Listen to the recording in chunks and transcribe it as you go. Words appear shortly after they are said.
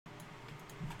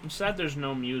I'm sad there's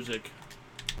no music.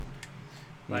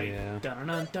 Like, yeah. I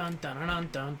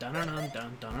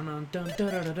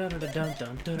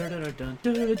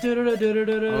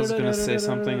was gonna say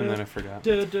something and then I forgot.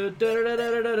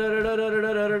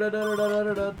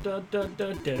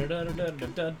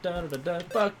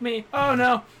 Fuck me. Oh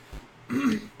no.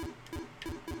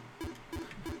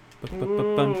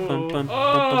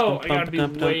 Oh, I gotta be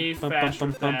way faster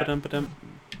with that.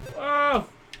 Oh.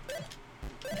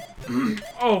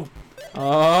 Oh.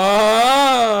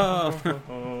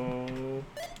 Oh.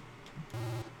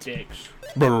 Dicks.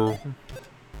 Brr.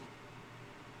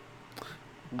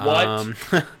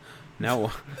 What?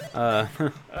 No. Well,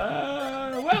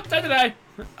 time to die.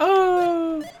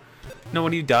 Oh. No,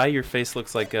 when you die, your face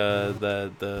looks like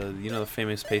the the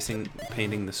famous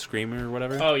painting the Screamer or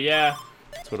whatever. Oh yeah.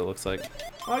 That's what it looks like.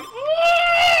 Like,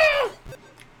 oh!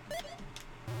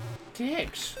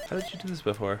 Dicks. How did you do this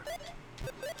before?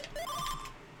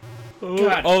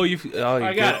 God. Oh, you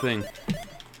I got good it. thing.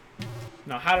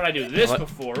 Now, how did I do this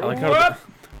before? I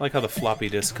like how the floppy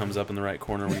disk comes up in the right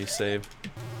corner when you save.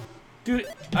 Dude,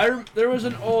 there was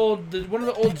one of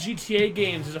the old GTA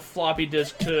games is a floppy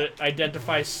disk to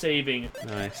identify saving.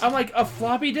 Nice. I'm like, a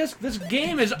floppy disk? This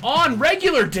game is on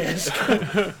regular disk.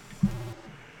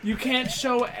 You can't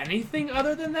show anything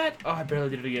other than that? Oh, I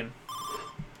barely did it again.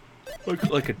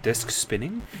 Like a disc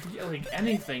spinning? Yeah, like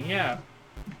anything, yeah.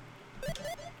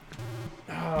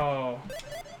 Oh.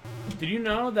 Did you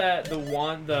know that the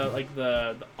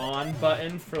on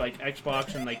button for like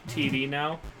Xbox and like TV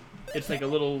now, it's like a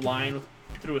little line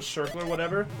through a circle or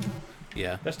whatever?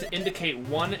 Yeah. That's to indicate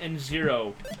 1 and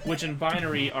 0, which in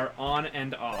binary are on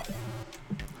and off.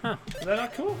 Huh. Is that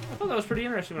not cool? I thought that was pretty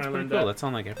interesting when I learned that. That's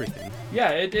on like everything. Yeah,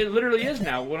 it literally is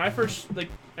now. When I first,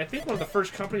 I think one of the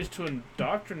first companies to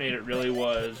indoctrinate it really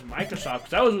was Microsoft, because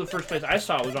that was the first place I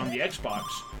saw it was on the Xbox.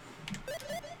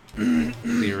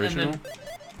 The original?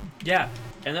 Yeah,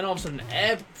 and then all of a sudden,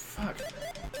 fuck.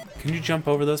 Can you jump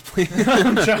over those, please?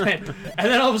 I'm trying. And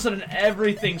then all of a sudden,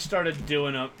 everything started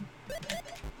doing up.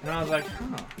 And I was like,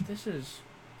 huh, this is...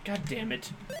 God damn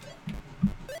it.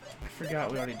 I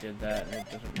forgot we already did that, and it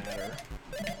doesn't matter.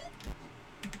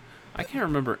 I can't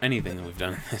remember anything that we've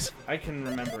done in this. I can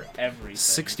remember everything.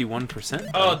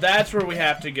 61%? Oh, that's where we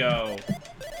have to go.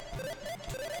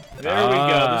 There we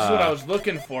go. This is what I was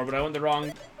looking for, but I went the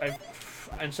wrong...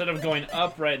 Instead of going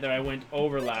up right there, I went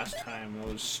over last time. It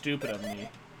was stupid of me.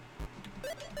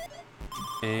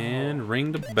 And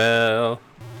ring the bell.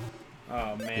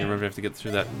 Oh, man. You remember you have to get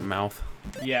through that mouth?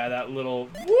 Yeah, that little...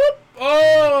 Whoop!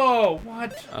 Oh!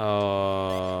 What?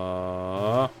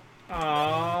 Oh.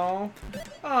 Oh.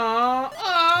 Oh.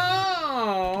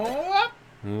 Oh.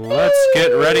 Let's get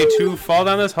ready to fall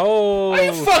down this hole. Are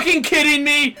you fucking kidding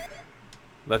me?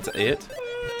 That's it?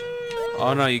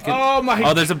 Oh, no, you can... Oh, my...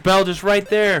 Oh, there's a bell just right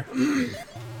there.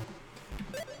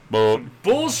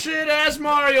 Bullshit-ass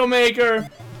Mario Maker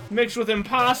mixed with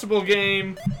impossible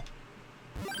game.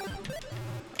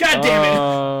 God damn it!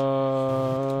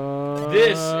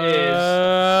 This is...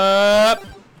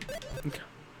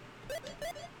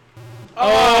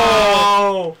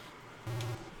 Oh!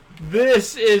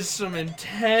 This is some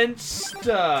intense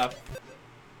stuff.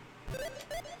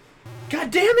 God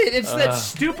damn it! It's that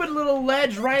stupid little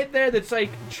ledge right there that's like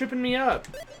tripping me up.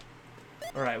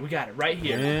 Alright, we got it right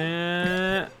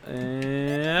here.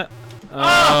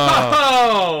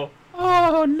 Oh!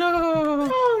 Oh no!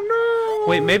 Oh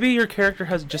no! Wait, maybe your character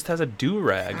just has a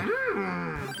do-rag.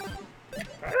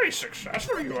 Very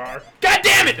successful you are. God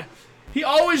damn it! He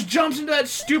always jumps into that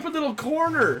stupid little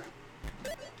corner.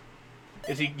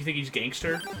 You think he's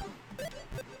gangster?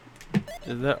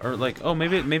 Is that, or like, oh,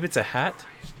 maybe it's a hat?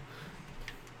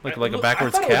 Like a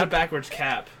backwards I thought cap? It was a backwards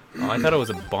cap. Oh, I thought it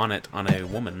was a bonnet on a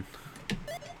woman,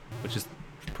 which is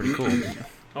pretty cool.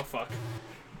 Oh fuck.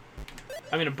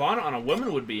 I mean, a bonnet on a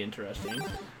woman would be interesting.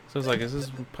 So it's like, is this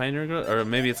Pioneer Girl? Or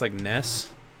maybe it's like Ness?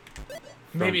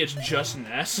 Maybe it's just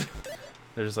Ness.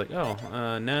 They're just like,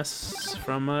 oh, Ness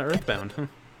from Earthbound.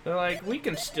 They're like, we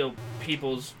can steal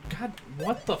people's... God,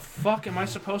 what the fuck am I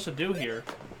supposed to do here?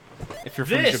 If you're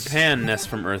from Japan, Ness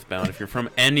from Earthbound. If you're from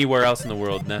anywhere else in the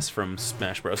world, Ness from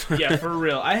Smash Bros. Yeah, for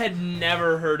real. I had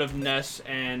never heard of Ness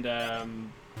and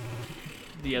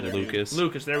the other Lucas. Dude.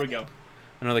 Lucas, there we go.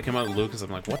 I know they came out with Lucas. I'm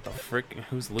like, what the frick?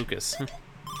 Who's Lucas?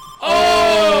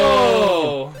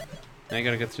 Oh! Now you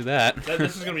gotta get through that.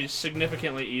 This is gonna be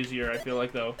significantly easier, I feel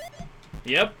like, though.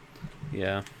 Yep.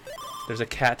 Yeah. There's a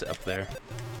cat up there.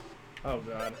 Oh,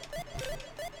 God.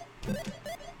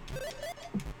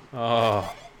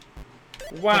 Oh.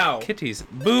 Wow. Kitties.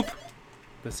 Boop!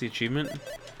 That's the achievement.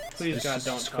 Please, God,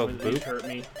 don't tell me that these hurt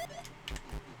me.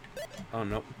 Oh,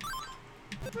 nope.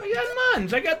 I got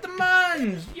muns. I got the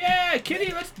muns. Yeah,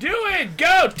 kitty, let's do it.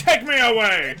 Go, take me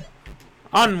away.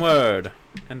 Onward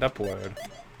and upward.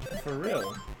 For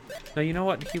real. Now you know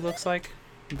what he looks like?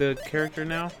 The character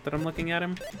now that I'm looking at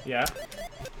him? Yeah.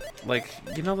 Like,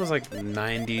 you know those like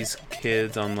 90s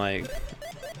kids on like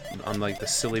the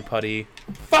silly putty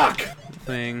Fuck!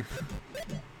 thing?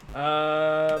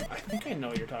 I think I know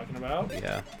what you're talking about.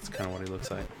 Yeah, that's kind of what he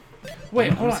looks like. Wait,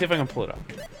 Let hold me on. see if I can pull it up.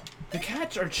 The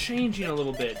cats are changing a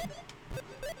little bit.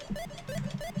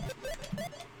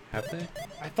 Have they?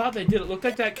 I thought they did. It looked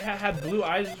like that cat had blue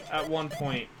eyes at one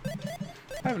point.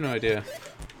 I have no idea.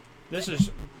 This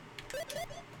is...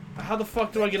 How the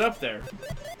fuck do I get up there?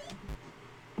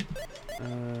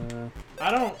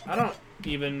 I don't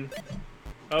even...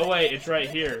 Oh wait, it's right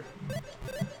here.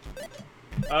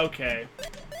 Okay.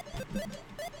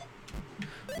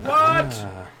 What?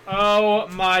 Ah. Oh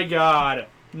my god.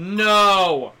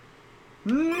 No!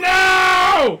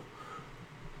 No!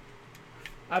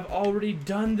 I've already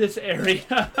done this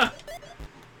area.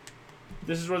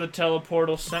 This is where the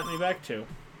teleportal sent me back to.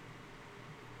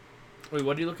 Wait,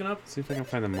 what are you looking up? See if I can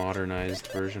find the modernized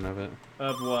version of it.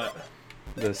 Of what?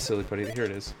 The silly putty. Here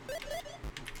it is.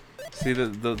 See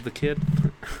the kid?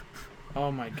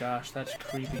 Oh my gosh, that's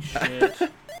creepy shit.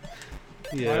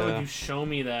 Yeah. Why would you show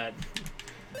me that?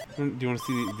 Do you want to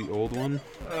see the old one?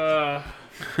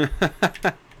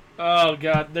 Oh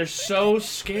god, they're so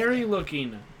scary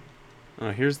looking.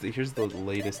 Oh, here's the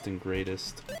latest and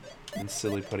greatest in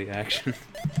silly putty action.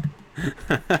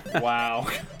 Wow.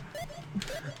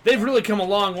 They've really come a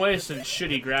long way since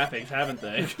shitty graphics, haven't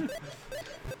they?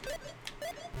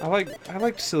 I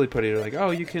liked silly putty. They're like, oh,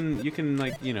 you can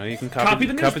like, you know, you can Copy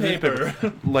the newspaper.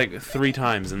 like 3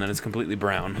 times and then it's completely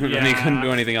brown. Yeah. And you couldn't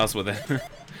do anything else with it.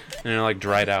 And it like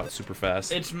dried out super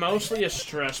fast. It's mostly a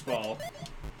stress ball.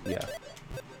 Yeah.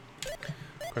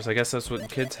 Of course, I guess that's what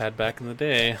kids had back in the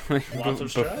day. Lots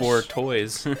of stress. Before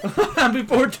toys.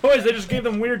 Before toys, they just gave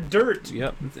them weird dirt.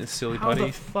 Yep, it's silly How putty.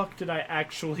 the fuck did I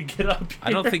actually get up here?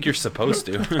 I don't think you're supposed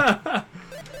to.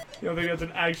 You don't think that's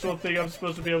an actual thing I'm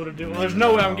supposed to be able to do? Well, there's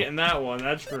no way I'm getting that one.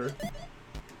 That's for...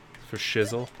 For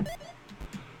shizzle.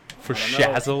 For I don't know.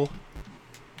 shazzle.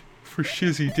 For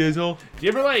shizzy dizzle. Do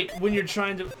you ever, like, when you're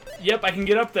trying to... Yep, I can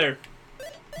get up there.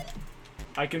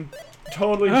 I can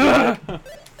totally do it.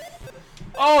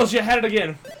 Oh, she had it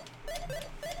again.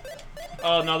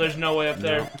 Oh, no, there's no way up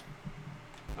there.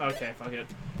 Okay, fuck it.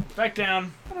 Back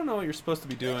down. I don't know what you're supposed to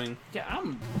be doing. Yeah,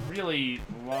 I'm really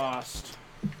lost.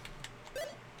 You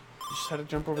just had to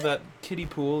jump over that kiddie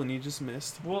pool and you just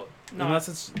missed. Well, no, Unless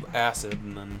it's acid,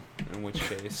 and then in which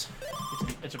case.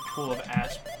 it's a pool of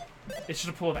ass. It's just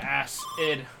a pool of ass.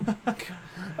 Id.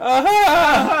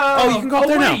 Oh, you can go up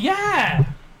there now. Yeah.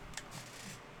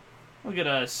 Look at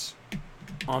us.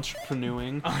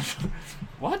 Entrepreneuring.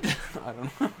 What? I don't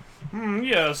know.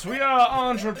 Yes, we are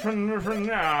entrepreneurs.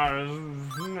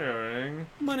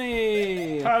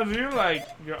 Money. How do you like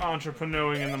your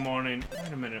entrepreneuring in the morning?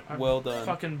 Wait a minute. I've Well done.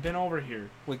 fucking been over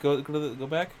here. Wait, go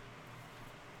back.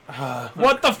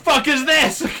 What the fuck is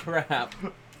this? Crap.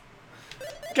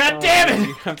 God damn it!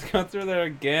 You have to go through there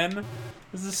again?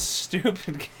 This is a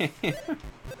stupid game. Here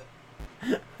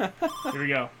we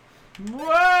go.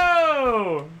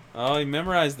 Whoa! Oh, you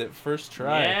memorized it first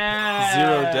try.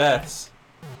 Yeah. 0 deaths.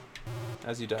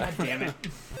 As you die. God damn it.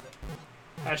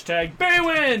 Hashtag Bay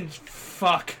wins!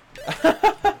 Fuck.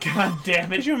 God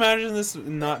damn it. Could you imagine this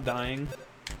not dying?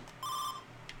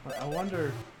 I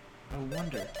wonder.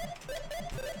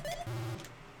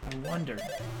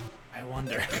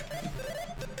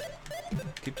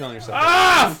 Keep telling yourself.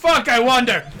 Ah, fuck, I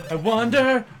wonder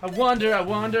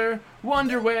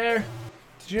where.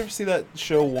 Did you ever see that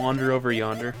show Wander Over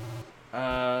Yonder?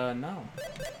 No.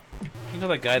 You know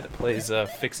that guy that plays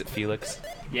Fix-It Felix?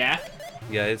 Yeah?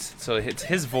 Yeah, it's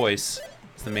his voice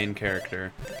is the main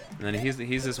character, and then he's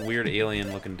this weird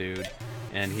alien looking dude,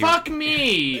 and he Fuck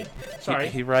me! Sorry.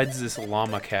 he rides this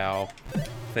llama cow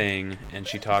thing, and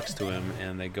she talks to him,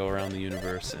 and they go around the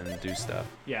universe and do stuff.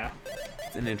 Yeah.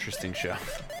 It's an interesting show.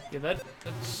 Yeah, that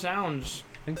sounds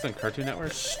I think it's on Cartoon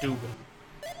Network. stupid.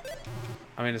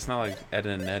 I mean, it's not like Ed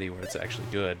and Eddie where it's actually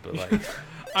good, but like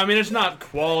I mean, it's not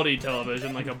quality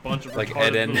television like a bunch of like retarded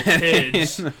Ed and little Eddie.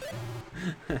 kids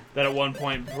that at one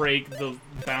point break the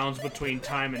bounds between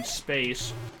time and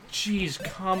space. Jeez,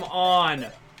 come on!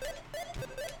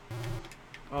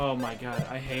 Oh my god,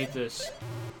 I hate this.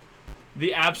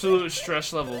 The absolute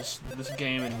stress levels this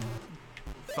game and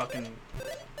fucking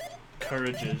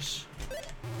encourages.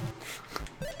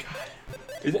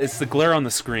 It's the glare on the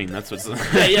screen. That's what's.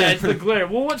 Yeah, it's the glare.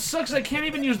 Well, what sucks is I can't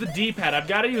even use the D-pad. I've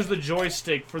got to use the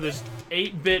joystick for this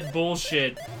 8-bit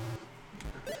bullshit.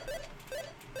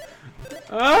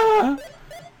 Ah!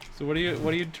 So what are you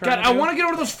trying God, to do? I want to get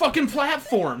over those fucking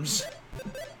platforms.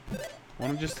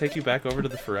 Want to just take you back over to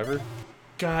the forever?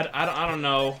 God, I don't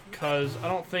know, cause I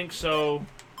don't think so.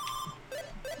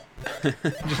 I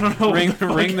don't know. ring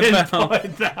the bell.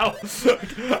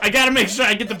 I gotta make sure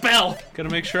I get the bell. Gotta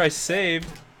make sure I saved.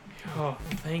 Oh,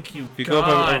 thank you. If you go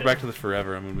over back to the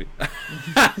forever, I'm gonna be.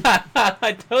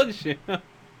 I told you.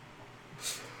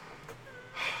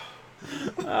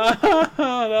 That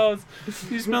was.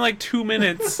 You spent like 2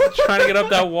 minutes trying to get up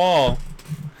that wall,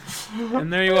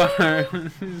 and there you are.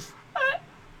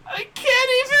 I can't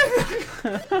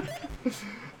even.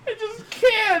 I just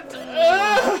can't.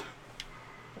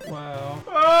 Wow.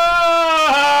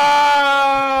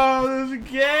 Oh, this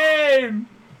game.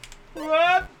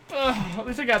 What? At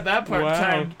least I got that part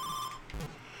timed.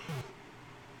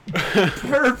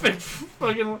 Perfect.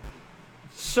 Fucking.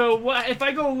 So what if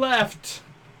I go left?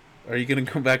 Are you gonna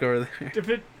go back over there? If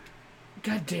it.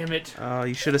 God damn it. Oh,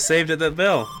 you should have saved at that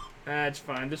bell. It's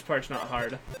fine. This part's not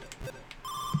hard.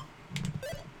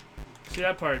 See,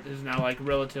 that part is now like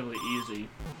relatively easy.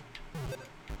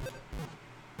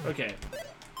 Okay.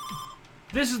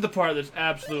 This is the part that's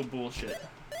absolute bullshit.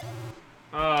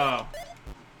 Oh.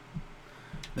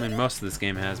 I mean, most of this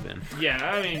game has been. Yeah,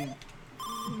 I mean,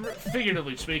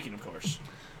 figuratively speaking, of course.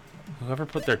 Whoever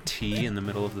put their T in the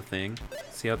middle of the thing,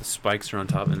 see how the spikes are on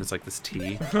top and it's like this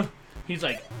T? He's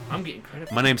like, I'm getting credit.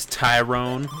 My name's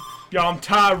Tyrone. Yo, I'm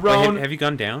Tyrone. Wait, have you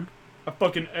gone down? I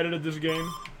fucking edited this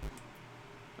game.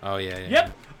 Oh, yeah.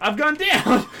 Yep, I've gone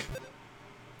down.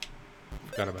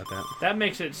 Forgot about that. That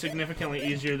makes it significantly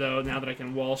easier, though, now that I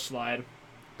can wall slide.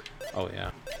 Oh,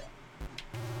 yeah.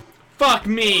 Fuck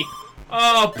me.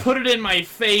 Oh, put it in my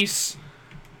face.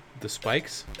 The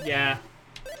spikes? Yeah.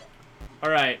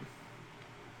 Alright.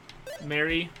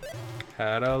 Mary.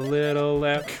 Had a little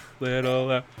left, little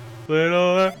left,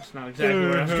 little left. That's not exactly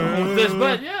where I was going with this,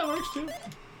 but yeah, it works too.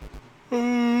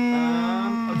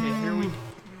 Okay, here we...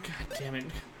 God damn it.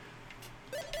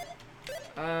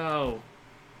 Oh.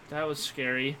 That was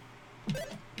scary.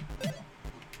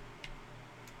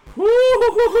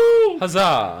 Woo-hoo-hoo-hoo!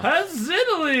 Huzzah!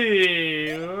 Huzzidly!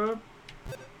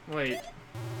 Wait.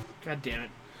 God damn it.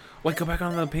 Wait, go back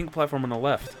on the pink platform on the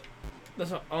left.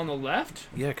 That's on the left?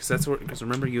 Yeah, because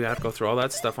remember you had to go through all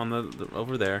that stuff on the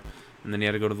over there, and then you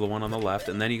had to go to the one on the left,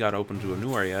 and then you got open to a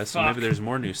new area, so maybe there's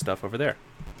more new stuff over there.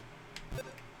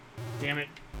 Damn it.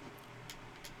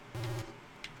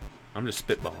 I'm just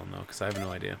spitballing, though, because I have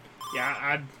no idea.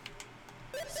 Yeah,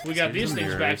 we got these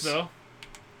things back, though.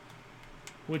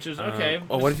 Which is okay.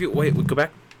 Oh, what if you... Wait, go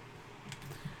back.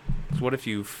 So what if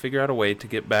you figure out a way to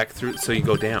get back through... So you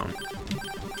go down.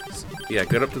 Yeah,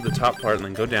 get up to the top part, and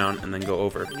then go down, and then go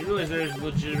over. You realize there's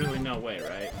legitimately no way,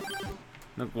 right?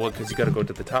 No, well, because you got to go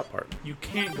to the top part. You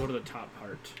can't go to the top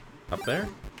part. Up there?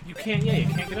 You can't, yeah, you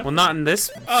can't get up. Well, not in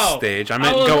this stage. I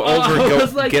meant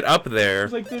get up there.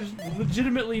 It's like there's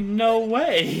legitimately no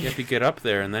way. You have to get up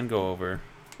there and then go over.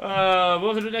 What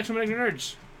was the next one, Ignorant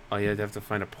Nerds? Oh, yeah, you have to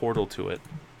find a portal to it.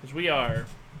 Because we are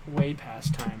way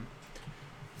past time.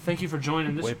 Thank you for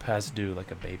joining this way past due,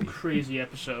 like a baby. crazy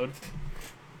episode.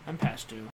 I'm past due.